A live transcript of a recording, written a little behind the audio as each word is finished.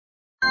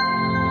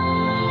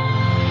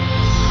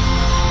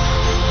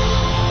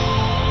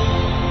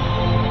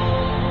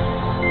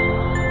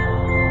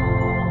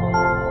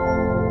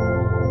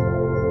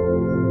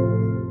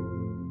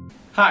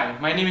Hi,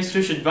 my name is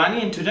Krish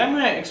Advani, and today I'm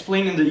going to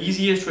explain in the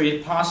easiest way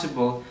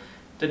possible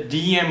the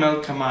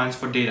DML commands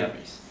for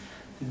database.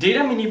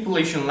 Data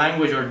manipulation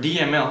language, or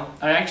DML,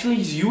 are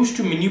actually used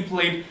to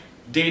manipulate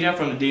data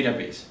from the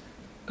database.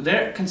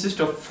 They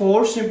consist of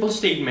 4 simple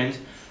statements.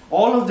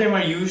 All of them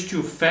are used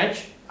to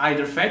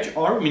either fetch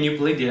or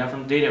manipulate data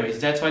from the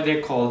database. That's why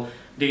they're called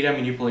data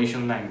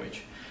manipulation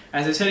language.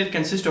 As I said, it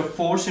consists of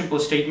 4 simple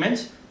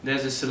statements.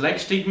 There's a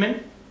select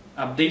statement,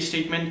 update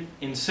statement,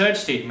 insert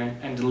statement,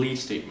 and delete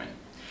statement.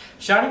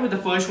 Starting with the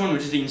first one,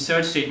 which is the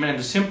insert statement, and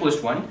the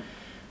simplest one,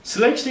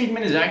 select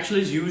statement is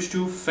actually used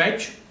to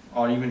fetch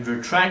or even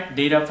retract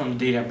data from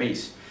the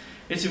database.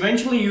 It's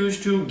eventually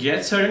used to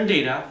get certain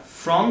data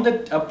from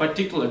a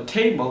particular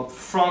table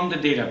from the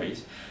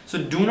database.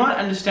 So do not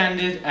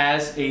understand it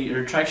as a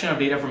retraction of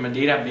data from a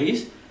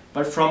database,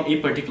 but from a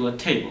particular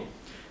table.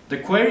 The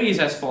query is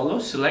as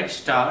follows: select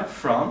star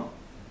from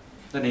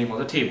the name of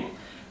the table.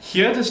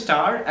 Here the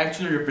star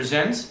actually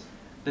represents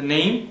the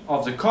name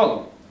of the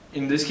column.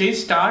 In this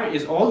case, star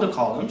is all the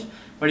columns,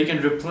 but you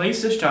can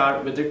replace the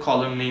star with the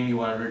column name you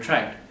want to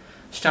retract.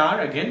 Star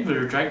again will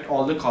retract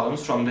all the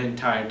columns from the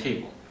entire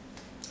table.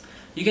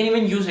 You can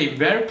even use a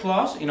where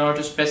clause in order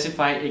to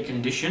specify a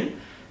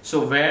condition.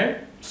 So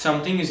where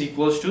something is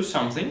equals to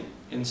something,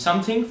 and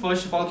something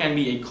first of all can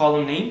be a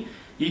column name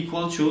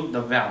equal to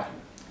the value.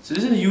 So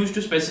this is used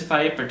to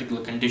specify a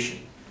particular condition,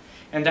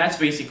 and that's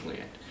basically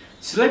it.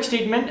 Select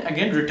statement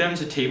again returns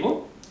a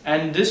table,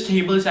 and this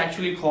table is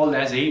actually called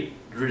as a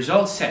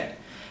result set.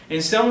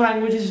 In some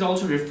languages it's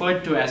also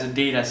referred to as a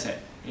data set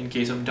in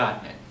case of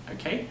 .NET.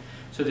 Okay,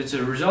 so it's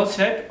a result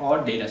set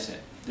or data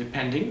set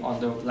depending on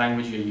the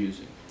language you're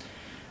using.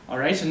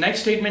 Alright, so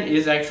next statement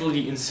is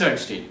actually the insert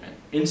statement.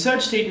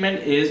 Insert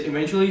statement is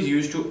eventually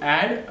used to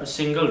add a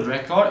single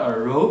record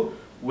or row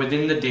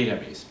within the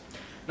database.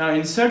 Now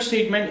insert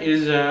statement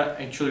is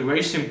actually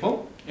very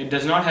simple. It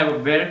does not have a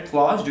where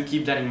clause. Do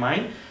keep that in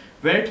mind.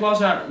 Where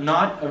clauses are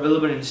not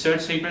available in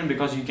insert statement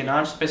because you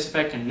cannot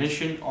specify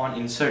condition on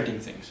inserting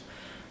things.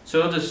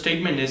 So the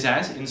statement is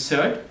as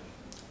insert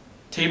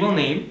table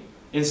name,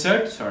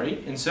 insert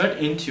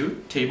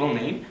into table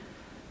name,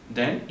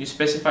 then you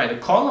specify the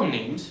column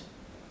names,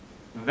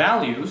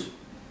 values,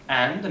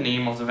 and the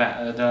name of the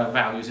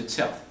values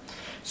itself.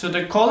 So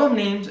the column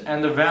names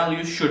and the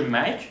values should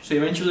match. So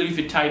eventually if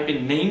you type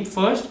in name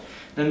first,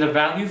 then the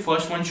value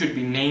first one should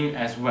be name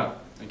as well.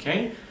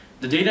 Okay?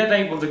 The data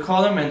type of the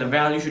column and the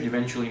value should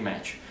eventually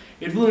match.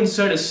 It will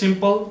insert a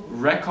simple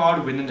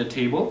record within the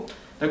table.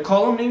 The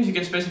column names, you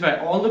can specify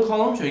all the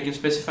columns, or you can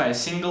specify a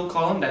single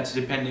column. That's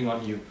depending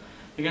on you.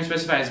 You can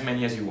specify as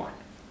many as you want.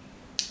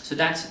 So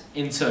that's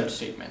insert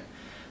statement.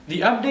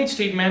 The update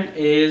statement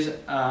is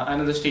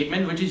another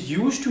statement which is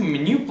used to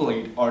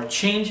manipulate or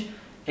change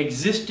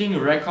existing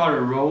record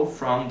or row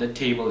from the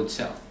table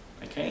itself.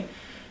 Okay,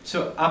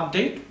 so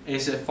update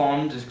is a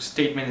form. The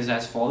statement is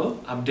as follows: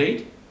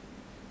 update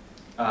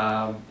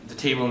the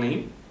table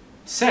name,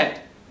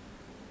 set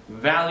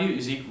value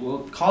is equal,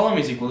 column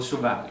is equals to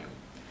value.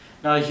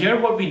 Now here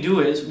what we do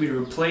is we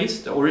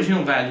replace the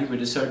original value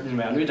with a certain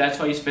value. That's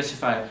why you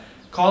specify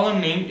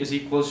column name is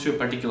equals to a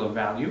particular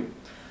value.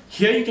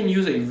 Here you can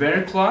use a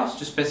where clause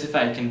to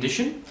specify a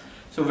condition.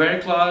 So where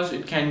clause,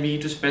 it can be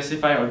to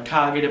specify or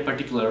target a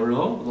particular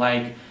row.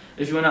 Like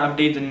if you want to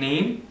update the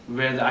name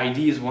where the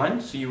ID is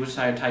 1, so you would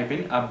type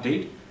in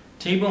update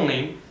table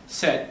name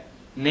set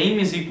name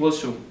is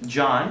equals to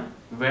John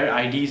where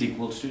ID is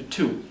equals to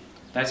 2.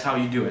 That's how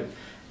you do it.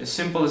 As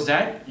simple as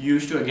that,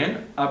 used to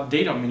again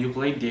update or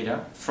manipulate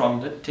data from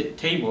the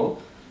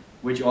table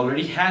which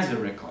already has the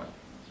record.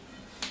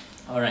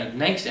 Alright,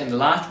 next and the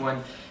last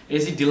one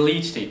is the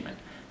delete statement.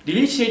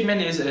 Delete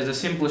statement is the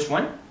simplest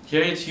one.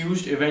 Here it's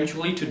used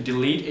eventually to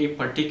delete a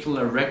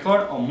particular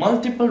record or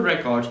multiple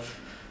records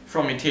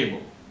from a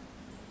table.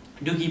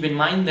 Do keep in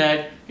mind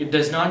that it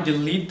does not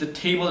delete the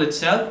table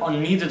itself or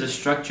neither the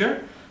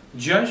structure,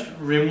 just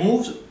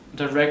removes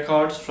the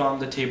records from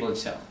the table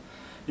itself.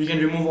 You can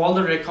remove all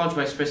the records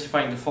by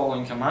specifying the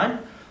following command,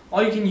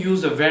 or you can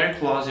use the where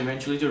clause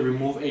eventually to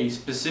remove a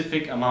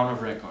specific amount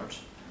of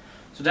records.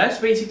 So that's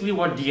basically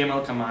what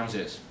DML commands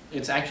is.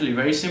 It's actually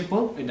very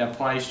simple. It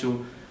applies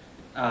to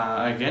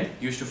again,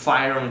 used to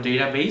fire on a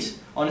database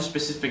on a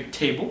specific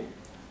table,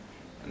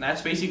 and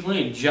that's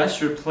basically it.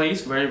 Just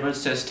replace wherever it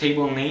says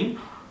table name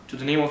to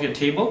the name of your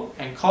table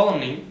and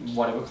column name,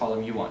 whatever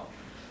column you want.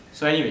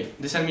 So anyway,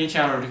 this has been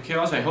channel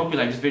Dr.Caos. I hope you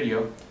like this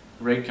video.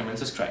 Rate, comment,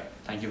 subscribe.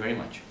 Thank you very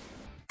much.